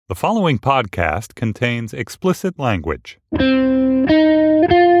The following podcast contains explicit language.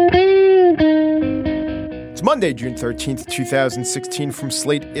 It's Monday, June 13th, 2016. From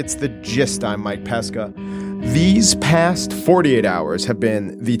Slate, it's The Gist. I'm Mike Pesca. These past 48 hours have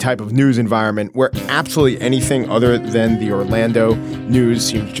been the type of news environment where absolutely anything other than the Orlando news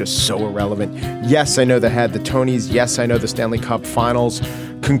seems just so irrelevant. Yes, I know they had the Tonys. Yes, I know the Stanley Cup Finals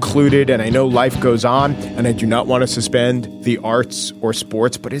concluded, and I know life goes on, and I do not want to suspend the arts or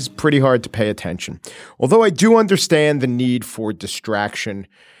sports, but it's pretty hard to pay attention. Although I do understand the need for distraction,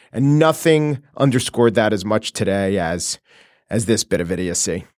 and nothing underscored that as much today as this bit of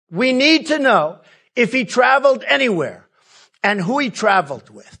idiocy. We need to know if he traveled anywhere and who he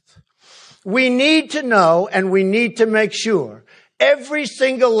traveled with. We need to know, and we need to make sure every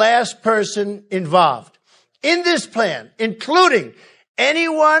single last person involved in this plan, including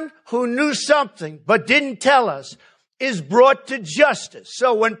anyone who knew something but didn't tell us, is brought to justice.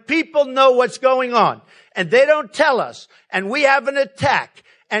 So when people know what's going on and they don't tell us and we have an attack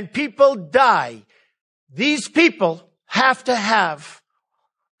and people die, these people have to have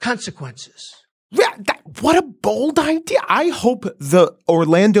consequences. Yeah, what a bold idea. I hope the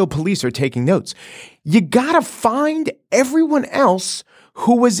Orlando police are taking notes. You gotta find everyone else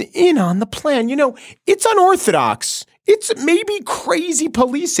who was in on the plan. You know, it's unorthodox. It's maybe crazy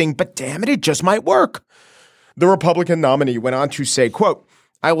policing, but damn it just might work. The Republican nominee went on to say, quote,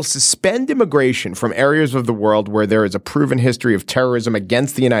 "I will suspend immigration from areas of the world where there is a proven history of terrorism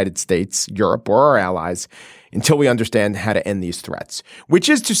against the United States, Europe, or our allies until we understand how to end these threats," which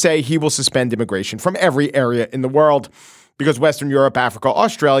is to say he will suspend immigration from every area in the world because Western Europe, Africa,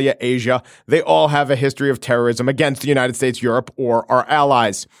 Australia, Asia, they all have a history of terrorism against the United States, Europe, or our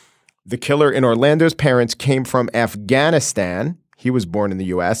allies. The killer in Orlando's parents came from Afghanistan. He was born in the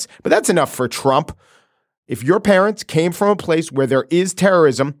U.S., but that's enough for Trump. If your parents came from a place where there is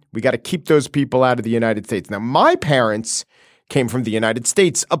terrorism, we got to keep those people out of the United States. Now, my parents came from the United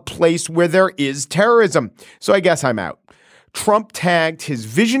States, a place where there is terrorism. So I guess I'm out. Trump tagged his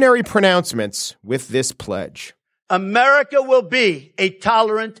visionary pronouncements with this pledge. America will be a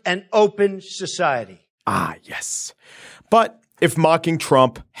tolerant and open society. Ah, yes. But if mocking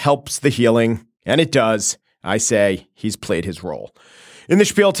Trump helps the healing, and it does, I say he's played his role. In the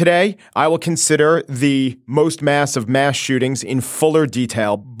Spiel today, I will consider the most massive mass shootings in fuller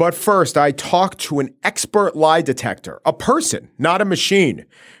detail. But first, I talk to an expert lie detector, a person, not a machine.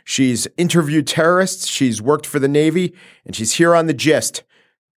 She's interviewed terrorists, she's worked for the Navy, and she's here on The Gist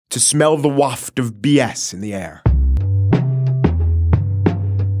to smell the waft of BS in the air.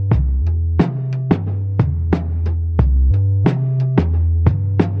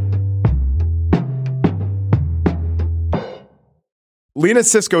 Lena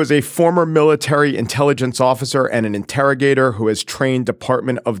Sisco is a former military intelligence officer and an interrogator who has trained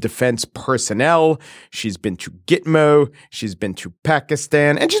Department of Defense personnel. She's been to Gitmo, she's been to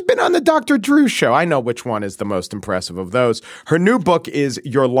Pakistan, and she's been on the Dr. Drew show. I know which one is the most impressive of those. Her new book is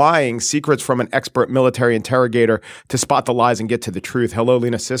You're Lying, Secrets from an Expert Military Interrogator to Spot the Lies and Get to the Truth. Hello,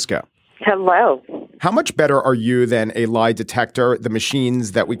 Lena Sisco. Hello. How much better are you than a lie detector, the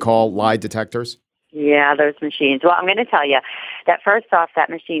machines that we call lie detectors? Yeah, those machines. Well, I'm going to tell you that first off, that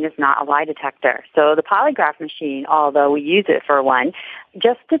machine is not a lie detector. So the polygraph machine, although we use it for one,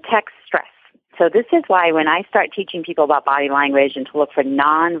 just detects stress. So this is why when I start teaching people about body language and to look for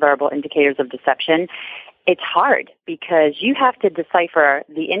nonverbal indicators of deception, it's hard because you have to decipher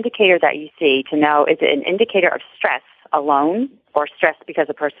the indicator that you see to know, is it an indicator of stress alone or stress because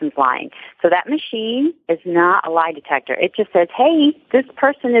a person's lying. So that machine is not a lie detector. It just says, hey, this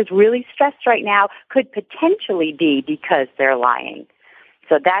person is really stressed right now, could potentially be because they're lying.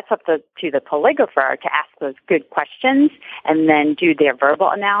 So that's up to the polygrapher to ask those good questions and then do their verbal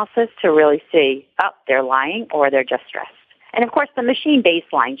analysis to really see, oh, they're lying or they're just stressed. And of course, the machine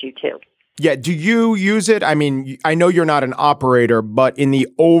baselines you too. Yeah. Do you use it? I mean, I know you're not an operator, but in the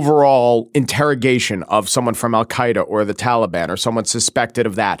overall interrogation of someone from Al-Qaeda or the Taliban or someone suspected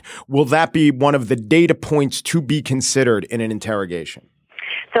of that, will that be one of the data points to be considered in an interrogation?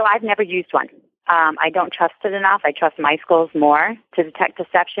 So I've never used one. I don't trust it enough. I trust my skills more to detect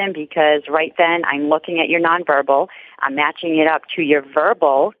deception because right then I'm looking at your nonverbal. I'm matching it up to your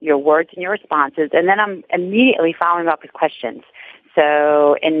verbal, your words and your responses, and then I'm immediately following up with questions.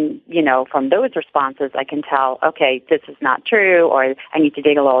 So, from those responses, I can tell, okay, this is not true, or I need to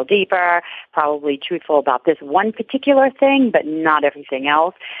dig a little deeper, probably truthful about this one particular thing, but not everything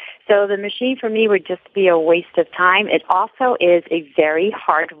else. So the machine for me would just be a waste of time. It also is a very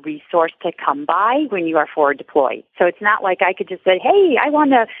hard resource to come by when you are forward deployed. So it's not like I could just say, hey, I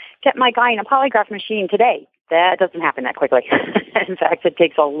want to get my guy in a polygraph machine today. that doesn't happen that quickly. In fact, it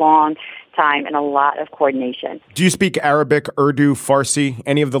takes a long time and a lot of coordination. Do you speak Arabic, Urdu, Farsi,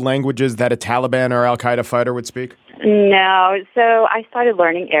 any of the languages that a Taliban or Al-Qaeda fighter would speak? No. So I started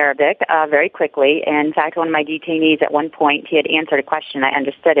learning Arabic very quickly. And in fact, one of my detainees at one point, he had answered a question. I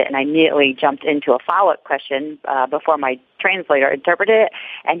understood it, and I immediately jumped into a follow-up question before my translator interpreted it.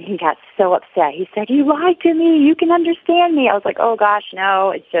 And he got so upset. He said, "You lied to me. You can understand me." I was like, "Oh, gosh, no.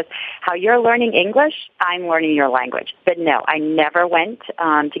 It's just how you're learning English, I'm learning your language." But no, I never went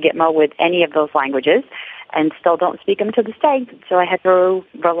to Gitmo with any of those languages and still don't speak them to this day. So I had to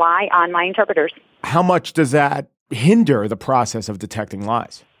rely on my interpreters. How much does that hinder the process of detecting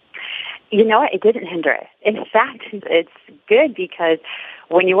lies? You know what? It didn't hinder it. In fact, it's good because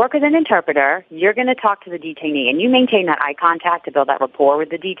when you work with an interpreter, you're going to talk to the detainee, and you maintain that eye contact to build that rapport with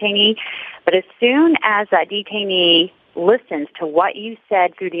the detainee. But as soon as that detainee listens to what you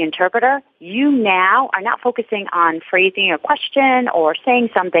said through the interpreter, you now are not focusing on phrasing a question or saying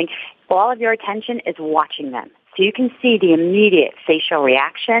something. All of your attention is watching them. So you can see the immediate facial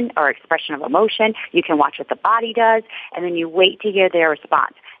reaction or expression of emotion. You can watch what the body does, and then you wait to hear their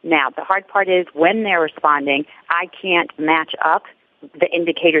response. Now, the hard part is when they're responding, I can't match up the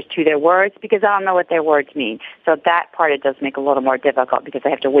indicators to their words because I don't know what their words mean. So that part, it does make a little more difficult because I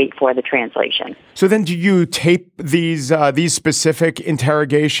have to wait for the translation. So then do you tape these specific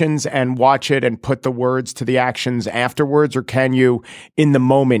interrogations and watch it and put the words to the actions afterwards, or can you, in the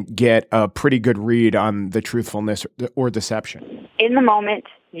moment, get a pretty good read on the truthfulness or deception? In the moment,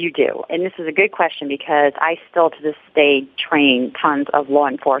 you do. And this is a good question because I still to this day train tons of law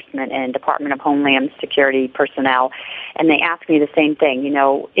enforcement and Department of Homeland Security personnel. And they ask me the same thing,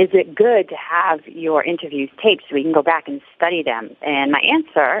 is it good to have your interviews taped so we can go back and study them? And my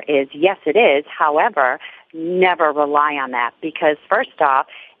answer is yes, it is. However, never rely on that because first off,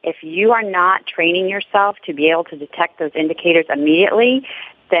 if you are not training yourself to be able to detect those indicators immediately,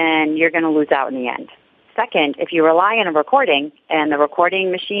 then you're going to lose out in the end. Second, if you rely on a recording and the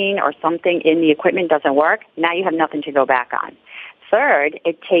recording machine or something in the equipment doesn't work, now you have nothing to go back on. Third,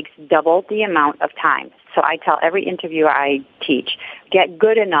 it takes double the amount of time. So I tell every interviewer I teach, get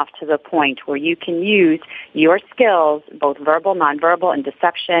good enough to the point where you can use your skills, both verbal, nonverbal, and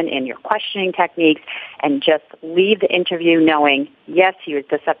deception in your questioning techniques, and just leave the interview knowing, yes, he was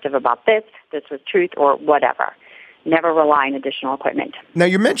deceptive about this was truth, or whatever. Never rely on additional equipment. Now,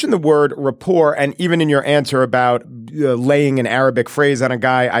 you mentioned the word rapport, and even in your answer about laying an Arabic phrase on a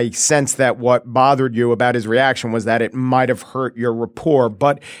guy, I sense that what bothered you about his reaction was that it might have hurt your rapport.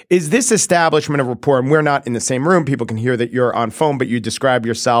 But is this establishment of rapport, and we're not in the same room, people can hear that you're on phone, but you describe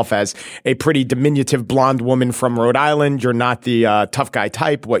yourself as a pretty diminutive blonde woman from Rhode Island. You're not the tough guy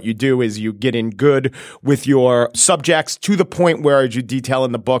type. What you do is you get in good with your subjects to the point where, as you detail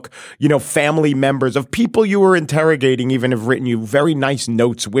in the book, family members of people you were interrogating even have written you very nice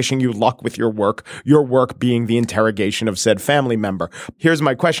notes wishing you luck with your work being the interrogation of said family member. Here's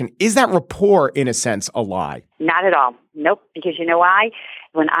my question. Is that rapport, in a sense, a lie? Not at all. Nope. Because you know why?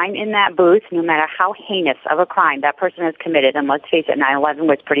 When I'm in that booth, no matter how heinous of a crime that person has committed, and let's face it, 9/11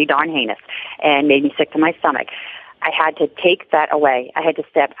 was pretty darn heinous and made me sick to my stomach, I had to take that away. I had to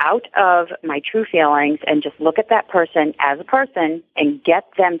step out of my true feelings and just look at that person as a person and get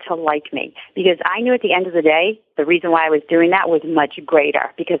them to like me. Because I knew at the end of the day, the reason why I was doing that was much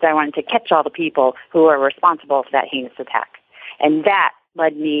greater because I wanted to catch all the people who were responsible for that heinous attack. And that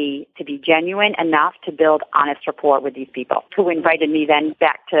led me to be genuine enough to build honest rapport with these people who invited me then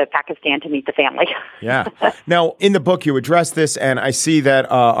back to Pakistan to meet the family. Yeah. Now, in the book, you address this, and I see that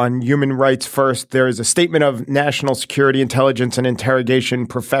on Human Rights First, there is a statement of national security, intelligence, and interrogation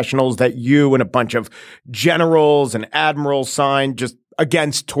professionals that you and a bunch of generals and admirals signed just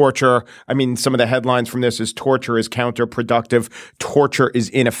against torture. I mean, some of the headlines from this is torture is counterproductive, torture is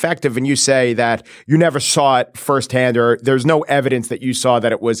ineffective. And you say that you never saw it firsthand, or there's no evidence that you saw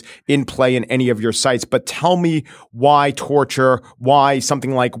that it was in play in any of your sites. But tell me why torture, why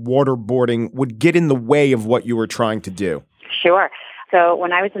something like waterboarding would get in the way of what you were trying to do. Sure. So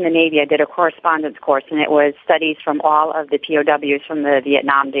when I was in the Navy, I did a correspondence course, and it was studies from all of the POWs from the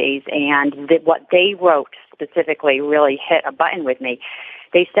Vietnam days, and what they wrote specifically really hit a button with me.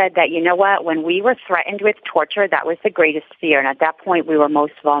 They said that, you know what, when we were threatened with torture, that was the greatest fear, and at that point we were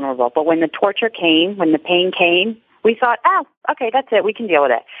most vulnerable. But when the torture came, when the pain came, we thought, oh, okay, that's it, we can deal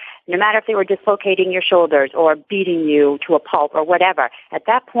with it. No matter if they were dislocating your shoulders or beating you to a pulp or whatever, at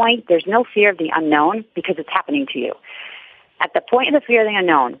that point there's no fear of the unknown because it's happening to you. At the point of the fear of the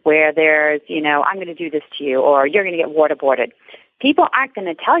unknown, where there's, I'm going to do this to you, or you're going to get waterboarded, people aren't going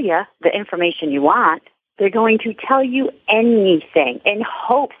to tell you the information you want. They're going to tell you anything in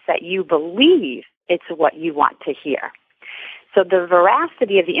hopes that you believe it's what you want to hear. So the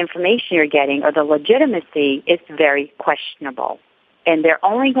veracity of the information you're getting or the legitimacy is very questionable. And they're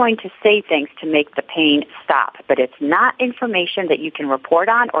only going to say things to make the pain stop. But it's not information that you can report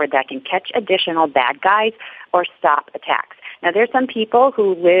on or that can catch additional bad guys or stop attacks. Now, there's some people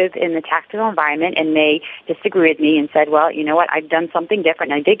who live in the tactical environment and may disagree with me and said, well, you know what, I've done something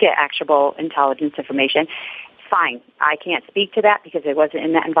different. I did get actionable intelligence information. Fine. I can't speak to that because I wasn't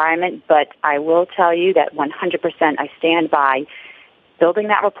in that environment, but I will tell you that 100% I stand by building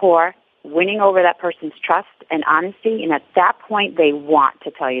that rapport, winning over that person's trust and honesty, and at that point, they want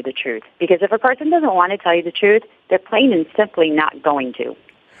to tell you the truth. Because if a person doesn't want to tell you the truth, they're plain and simply not going to.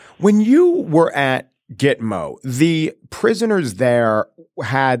 When you were at Gitmo, the prisoners there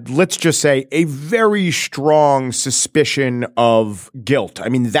had, let's just say, a very strong suspicion of guilt. I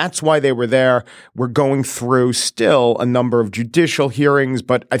mean, that's why they were there. We're going through still a number of judicial hearings,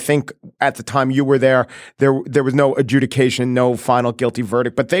 but I think at the time you were there, there was no adjudication, no final guilty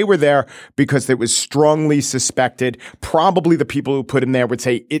verdict, but they were there because it was strongly suspected. Probably the people who put him there would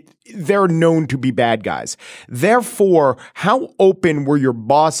say they're known to be bad guys. Therefore, how open were your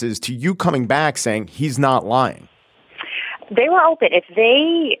bosses to you coming back saying he's not lying? They were open. If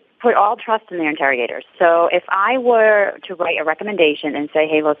they put all trust in their interrogators. So if I were to write a recommendation and say,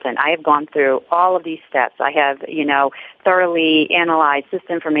 hey, listen, I have gone through all of these steps. I have, thoroughly analyzed this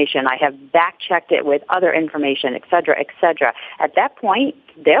information. I have back-checked it with other information, et cetera, et cetera. At that point,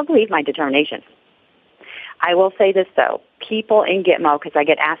 they'll believe my determination. I will say this, though. People in Gitmo, because I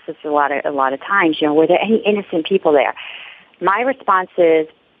get asked this a lot of times, were there any innocent people there? My response is,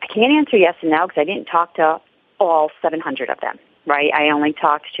 I can't answer yes and no because I didn't talk to all 700 of them, right? I only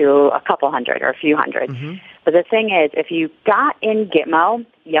talked to a couple hundred or a few hundred. Mm-hmm. But the thing is, if you got in Gitmo,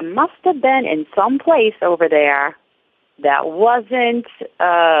 you must have been in some place over there that wasn't,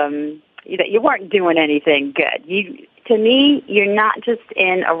 you weren't doing anything good. To me, you're not just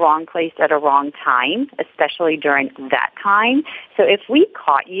in a wrong place at a wrong time, especially during that time. So if we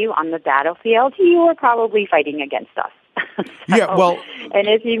caught you on the battlefield, you were probably fighting against us. And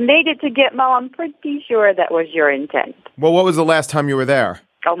if you made it to Gitmo, I'm pretty sure that was your intent. Well, what was the last time you were there?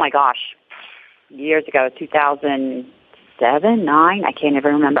 Oh, my gosh. Years ago, 2007, 2009, I can't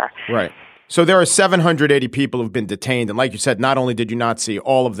even remember. Right. So there are 780 people who've been detained. And like you said, not only did you not see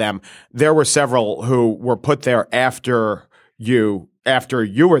all of them, there were several who were put there after you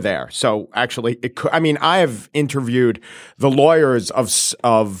were there. So actually, I have interviewed the lawyers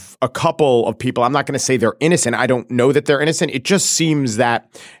of a couple of people. I'm not going to say they're innocent. I don't know that they're innocent. It just seems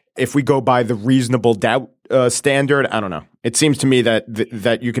that if we go by the reasonable doubt standard, I don't know. It seems to me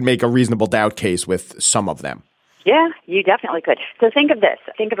that you can make a reasonable doubt case with some of them. Yeah, you definitely could. So think of this.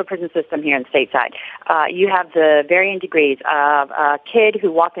 Think of a prison system here in stateside. You have the varying degrees of a kid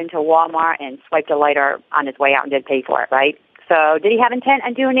who walked into Walmart and swiped a lighter on his way out and didn't pay for it, right? So did he have intent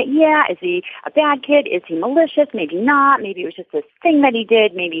on doing it? Yeah. Is he a bad kid? Is he malicious? Maybe not. Maybe it was just this thing that he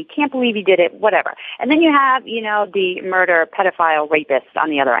did. Maybe he can't believe he did it, whatever. And then you have, the murder, pedophile, rapist on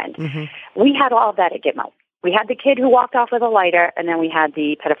the other end. Mm-hmm. We had all of that at Gitmo. We had the kid who walked off with a lighter, and then we had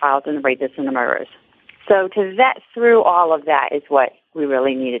the pedophiles and the rapists and the murderers. So to vet through all of that is what we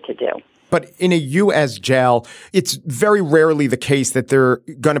really needed to do. But in a U.S. jail, it's very rarely the case that they're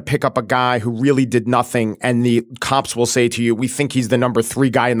going to pick up a guy who really did nothing and the cops will say to you, we think he's the number 3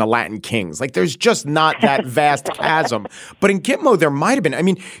 guy in the Latin Kings. Like, there's just not that vast chasm. But in Gitmo, there might have been. I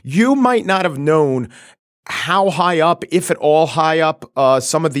mean, you might not have known how high up, if at all high up,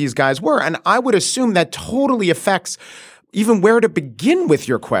 some of these guys were. And I would assume that totally affects even where to begin with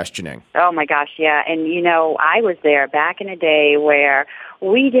your questioning. Oh, my gosh, yeah. And, I was there back in a day where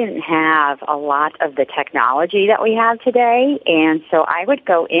we didn't have a lot of the technology that we have today. And so I would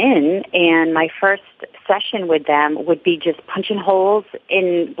go in, and my first session with them would be just punching holes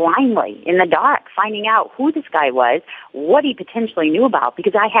blindly in the dark, finding out who this guy was, what he potentially knew about,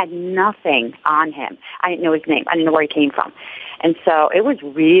 because I had nothing on him. I didn't know his name. I didn't know where he came from. And so it was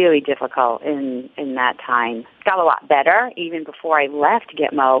really difficult in that time. Got a lot better. Even before I left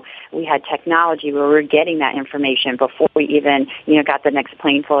Gitmo, we had technology where we were getting that information before we even, got the next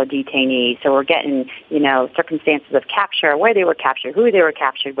plane full of detainees. So we're getting, circumstances of capture, where they were captured, who they were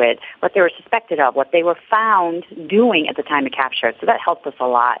captured with, what they were suspected of, what they were found doing at the time of capture. So that helped us a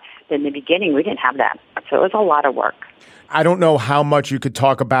lot. But in the beginning, we didn't have that. So it was a lot of work. I don't know how much you could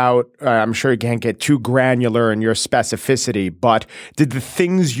talk about. I'm sure you can't get too granular in your specificity, but did the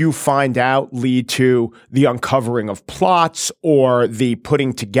things you find out lead to the uncovering of plots or the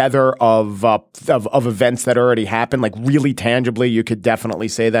putting together of events that already happened? Like, really tangibly, you could definitely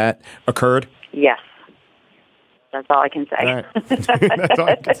say that occurred? Yes. That's all I can say. All right. That's all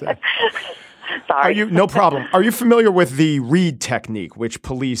I can say. Sorry. No problem. Are you familiar with the Reid technique, which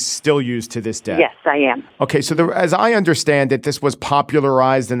police still use to this day? Yes, I am. Okay, so as I understand it, this was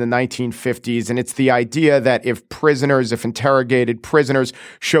popularized in the 1950s, and it's the idea that if interrogated prisoners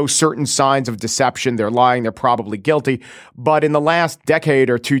show certain signs of deception, they're lying, they're probably guilty. But in the last decade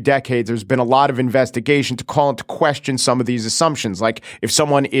or 2 decades, there's been a lot of investigation to call into question some of these assumptions. Like if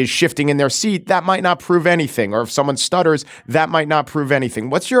someone is shifting in their seat, that might not prove anything. Or if someone stutters, that might not prove anything.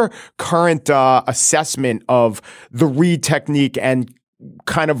 What's your current assessment of the Reid technique and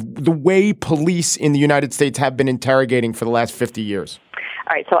kind of the way police in the United States have been interrogating for the last 50 years?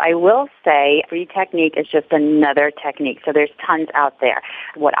 All right, so I will say Reid technique is just another technique. So there's tons out there.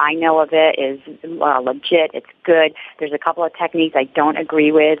 What I know of it is legit. It's good. There's a couple of techniques I don't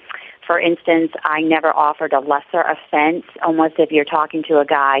agree with. For instance, I never offered a lesser offense, almost if you're talking to a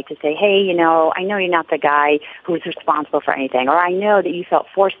guy to say, hey, I know you're not the guy who's responsible for anything, or I know that you felt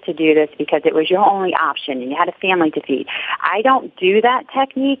forced to do this because it was your only option and you had a family to feed. I don't do that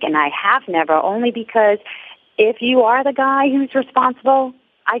technique, and I have never, only because if you are the guy who's responsible,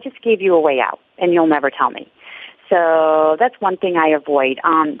 I just gave you a way out, and you'll never tell me. So that's one thing I avoid.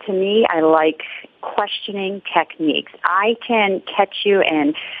 To me, I like questioning techniques. I can catch you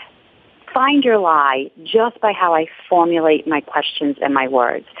and find your lie just by how I formulate my questions and my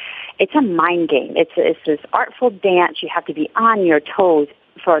words. It's a mind game. It's this artful dance. You have to be on your toes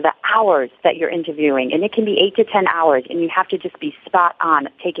for the hours that you're interviewing, and it can be 8 to 10 hours, and you have to just be spot on,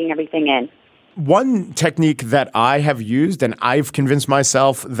 taking everything in. One technique that I have used, and I've convinced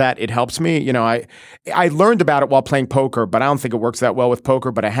myself that it helps me, I learned about it while playing poker, but I don't think it works that well with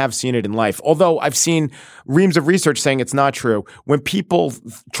poker, but I have seen it in life. Although I've seen reams of research saying it's not true. When people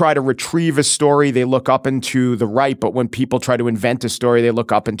try to retrieve a story, they look up and to the right, but when people try to invent a story, they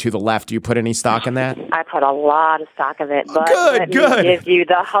look up and to the left. Do you put any stock in that? I put a lot of stock of it, but Good. Me give you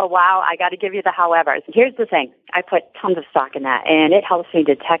the wow. I got to give you the howevers. Here's the thing. I put tons of stock in that, and it helps me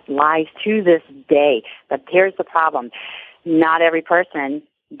detect lies to this day. But here's the problem. Not every person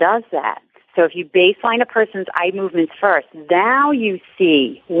does that. So if you baseline a person's eye movements first, now you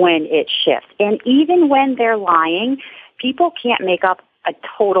see when it shifts. And even when they're lying, people can't make up a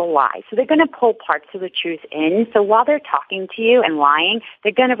total lie. So they're going to pull parts of the truth in. So while they're talking to you and lying,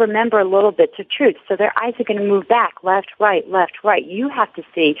 they're going to remember a little bits of truth. So their eyes are going to move back, left, right, left, right. You have to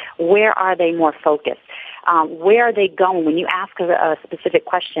see where are they more focused. Where are they going? When you ask a specific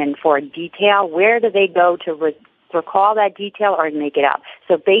question for a detail, where do they go to recall that detail or make it up?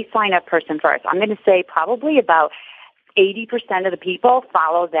 So baseline a person first. I'm going to say probably about 80% of the people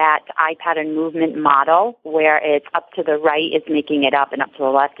follow that eye pattern movement model where it's up to the right is making it up and up to the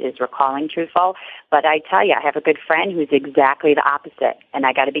left is recalling truthful. But I tell you, I have a good friend who's exactly the opposite. And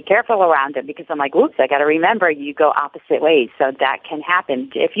I got to be careful around him because I'm like, oops, I got to remember you go opposite ways. So that can happen.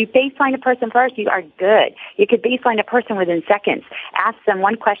 If you baseline a person first, you are good. You could baseline a person within seconds. Ask them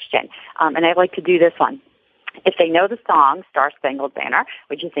one question. And I like to do this one. If they know the song, Star Spangled Banner,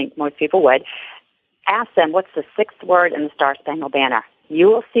 which you think most people would, ask them, what's the 6th word in the Star Spangled Banner? You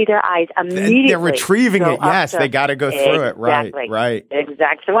will see their eyes immediately. They're retrieving it. Yes, they got to go through it. Right.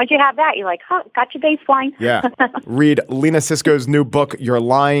 Exactly. So once you have that, you're like, got your baseline. Yeah. Read Lena Sisco's new book, You're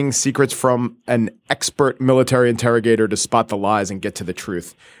Lying, Secrets from an Expert Military Interrogator to Spot the Lies and Get to the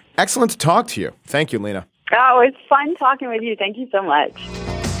Truth. Excellent to talk to you. Thank you, Lena. Oh, it's fun talking with you. Thank you so much.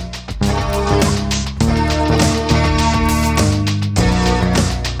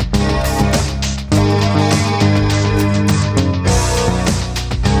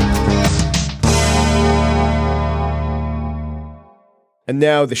 And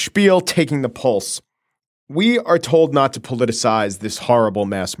now the Spiel taking the pulse. We are told not to politicize this horrible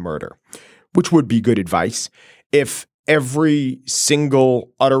mass murder, which would be good advice if every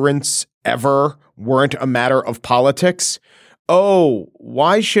single utterance ever weren't a matter of politics. Oh,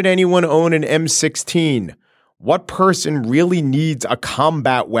 why should anyone own an M16? What person really needs a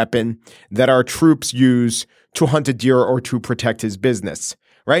combat weapon that our troops use to hunt a deer or to protect his business,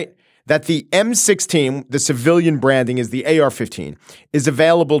 right? That the M16, the civilian branding is the AR-15, is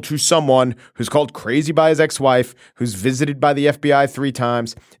available to someone who's called crazy by his ex-wife, who's visited by the FBI 3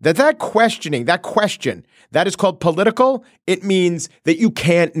 times, that question, that is called political. It means that you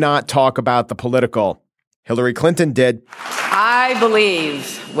can't not talk about the political. Hillary Clinton did. I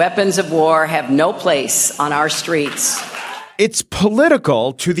believe weapons of war have no place on our streets. It's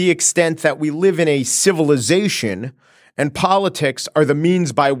political to the extent that we live in a civilization and politics are the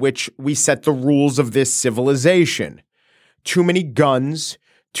means by which we set the rules of this civilization. Too many guns,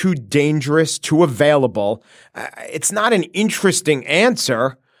 too dangerous, too available. It's not an interesting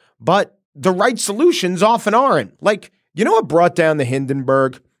answer, but the right solutions often aren't. Like, you know what brought down the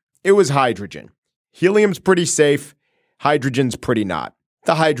Hindenburg? It was hydrogen. Helium's pretty safe. Hydrogen's pretty not.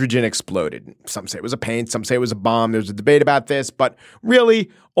 The hydrogen exploded. Some say it was a paint, some say it was a bomb. There's a debate about this, but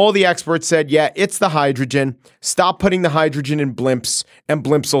really, all the experts said, yeah, it's the hydrogen. Stop putting the hydrogen in blimps, and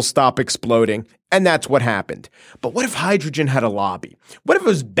blimps will stop exploding. And that's what happened. But what if hydrogen had a lobby? What if it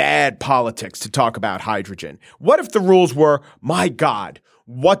was bad politics to talk about hydrogen? What if the rules were, my God,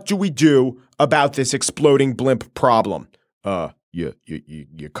 what do we do about this exploding blimp problem? You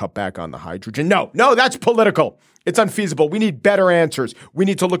cut back on the hydrogen? No, that's political. It's unfeasible. We need better answers. We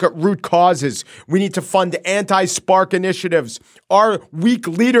need to look at root causes. We need to fund anti-spark initiatives. Our weak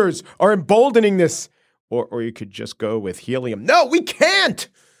leaders are emboldening this. Or you could just go with helium. No, we can't.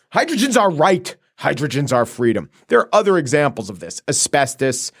 Hydrogen's our right. Hydrogen's our freedom. There are other examples of this.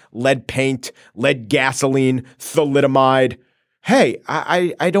 Asbestos, lead paint, lead gasoline, thalidomide. Hey,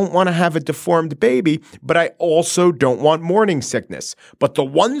 I don't want to have a deformed baby, but I also don't want morning sickness. But the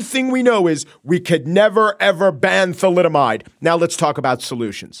one thing we know is we could never, ever ban thalidomide. Now let's talk about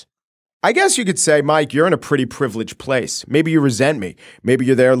solutions. I guess you could say, Mike, you're in a pretty privileged place. Maybe you resent me. Maybe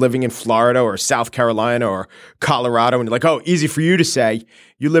you're there living in Florida or South Carolina or Colorado, and you're like, oh, easy for you to say.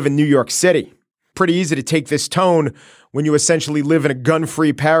 You live in New York City. Pretty easy to take this tone when you essentially live in a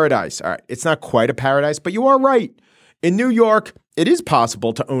gun-free paradise. All right, it's not quite a paradise, but you are right. In New York, it is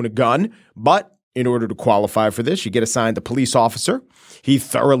possible to own a gun, but in order to qualify for this, you get assigned a police officer. He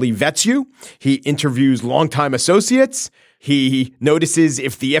thoroughly vets you. He interviews longtime associates. He notices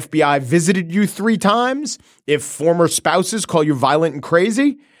if the FBI visited you 3 times, if former spouses call you violent and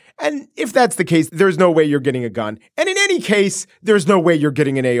crazy. And if that's the case, there's no way you're getting a gun. And in any case, there's no way you're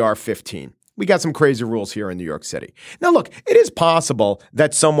getting an AR-15. We got some crazy rules here in New York City. Now, look, it is possible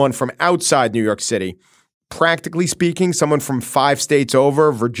that someone from outside New York City, practically speaking, someone from 5 states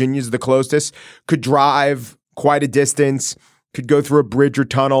over, Virginia's the closest, could drive quite a distance, could go through a bridge or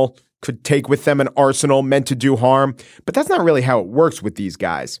tunnel, could take with them an arsenal meant to do harm. But that's not really how it works with these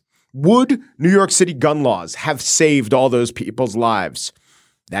guys. Would New York City gun laws have saved all those people's lives?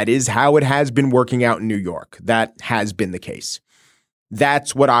 That is how it has been working out in New York. That has been the case.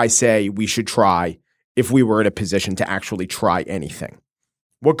 That's what I say we should try if we were in a position to actually try anything.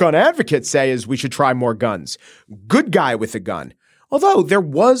 What gun advocates say is we should try more guns. Good guy with a gun. Although there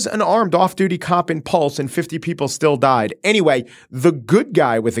was an armed off-duty cop in Pulse and 50 people still died. Anyway, the good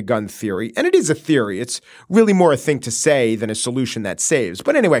guy with a gun theory, and it is a theory, it's really more a thing to say than a solution that saves.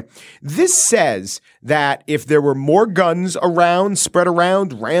 But anyway, this says that if there were more guns around, spread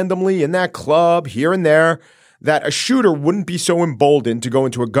around randomly in that club here and there, that a shooter wouldn't be so emboldened to go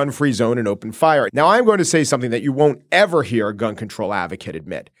into a gun-free zone and open fire. Now, I'm going to say something that you won't ever hear a gun control advocate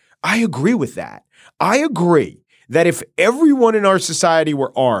admit. I agree with that. I agree that if everyone in our society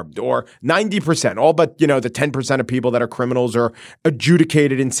were armed, or 90%, all but, the 10% of people that are criminals are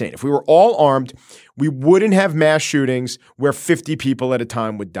adjudicated insane. If we were all armed, we wouldn't have mass shootings where 50 people at a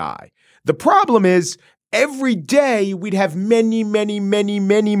time would die. The problem is, every day we'd have many, many, many,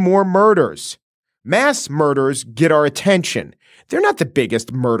 many more murders. Mass murders get our attention. They're not the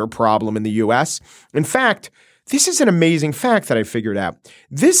biggest murder problem in the U.S. In fact, this is an amazing fact that I figured out.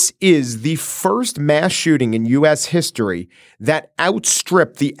 This is the first mass shooting in U.S. history that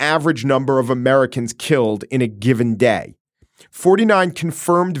outstripped the average number of Americans killed in a given day. 49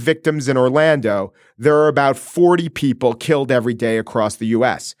 confirmed victims in Orlando. There are about 40 people killed every day across the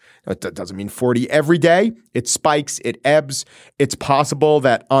U.S. That doesn't mean 40 every day. It spikes, it ebbs. It's possible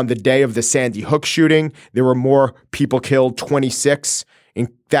that on the day of the Sandy Hook shooting, there were more people killed, 26, in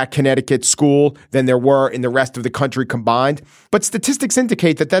that Connecticut school than there were in the rest of the country combined. But statistics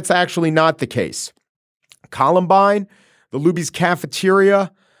indicate that that's actually not the case. Columbine, the Luby's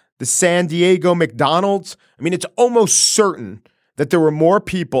Cafeteria, the San Diego McDonald's. It's almost certain that there were more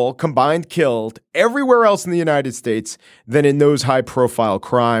people combined killed everywhere else in the United States than in those high-profile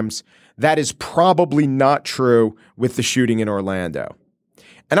crimes. That is probably not true with the shooting in Orlando.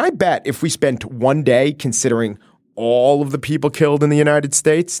 And I bet if we spent one day considering all of the people killed in the United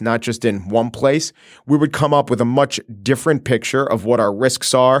States, not just in one place, we would come up with a much different picture of what our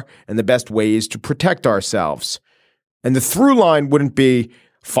risks are and the best ways to protect ourselves. And the through line wouldn't be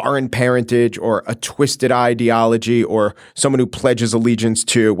foreign parentage or a twisted ideology or someone who pledges allegiance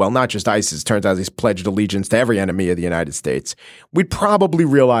to, well, not just ISIS. Turns out he's pledged allegiance to every enemy of the United States. We'd probably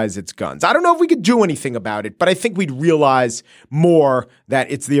realize it's guns. I don't know if we could do anything about it, but I think we'd realize more that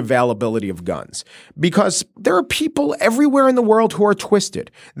it's the availability of guns. Because there are people everywhere in the world who are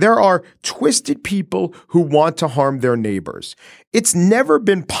twisted. There are twisted people who want to harm their neighbors. It's never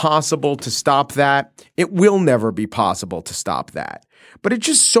been possible to stop that. It will never be possible to stop that. But it's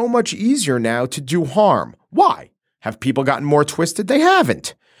just so much easier now to do harm. Why? Have people gotten more twisted? They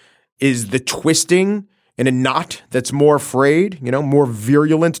haven't. Is the twisting in a knot that's more frayed, more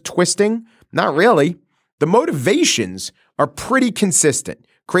virulent twisting? Not really. The motivations are pretty consistent.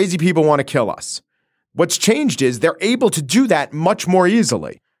 Crazy people want to kill us. What's changed is they're able to do that much more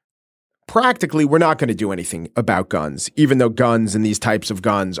easily. Practically, we're not going to do anything about guns, even though guns and these types of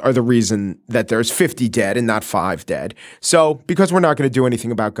guns are the reason that there's 50 dead and not 5 dead. So, because we're not going to do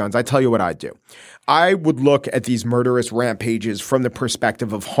anything about guns, I tell you what I'd do. I would look at these murderous rampages from the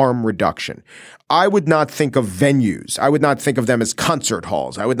perspective of harm reduction. I would not think of venues. I would not think of them as concert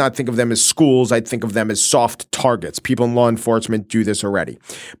halls. I would not think of them as schools. I'd think of them as soft targets. People in law enforcement do this already.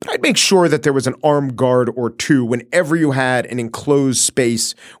 But I'd make sure that there was an armed guard or two whenever you had an enclosed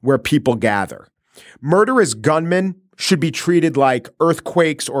space where people gather. Murderous gunmen should be treated like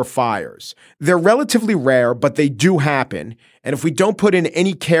earthquakes or fires. They're relatively rare, but they do happen. And if we don't put in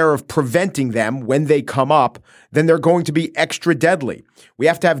any care of preventing them when they come up, then they're going to be extra deadly. We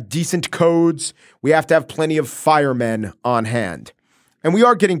have to have decent codes. We have to have plenty of firemen on hand. And we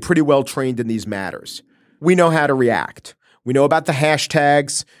are getting pretty well trained in these matters. We know how to react. We know about the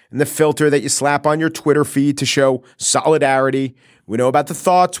hashtags and the filter that you slap on your Twitter feed to show solidarity. We know about the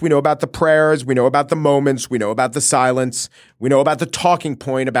thoughts. We know about the prayers. We know about the moments. We know about the silence. We know about the talking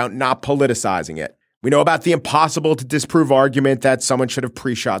point about not politicizing it. We know about the impossible to disprove argument that someone should have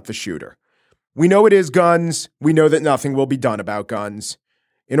pre-shot the shooter. We know it is guns. We know that nothing will be done about guns.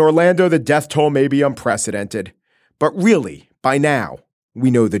 In Orlando, the death toll may be unprecedented. But really, by now,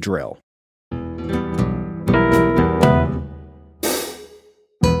 we know the drill.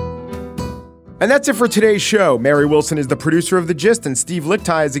 And that's it for today's show. Mary Wilson is the producer of The Gist, and Steve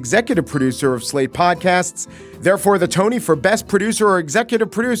Lickteig is executive producer of Slate Podcasts. Therefore, the Tony for Best Producer or Executive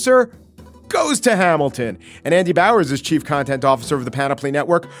Producer goes to Hamilton. And Andy Bowers is Chief Content Officer of the Panoply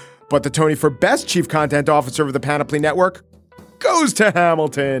Network. But the Tony for Best Chief Content Officer of the Panoply Network goes to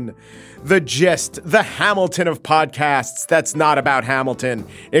Hamilton. The Gist, the Hamilton of podcasts that's not about Hamilton,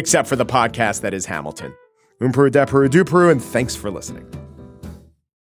 except for the podcast that is Hamilton. Umperu, Deperu, Duperu, and thanks for listening.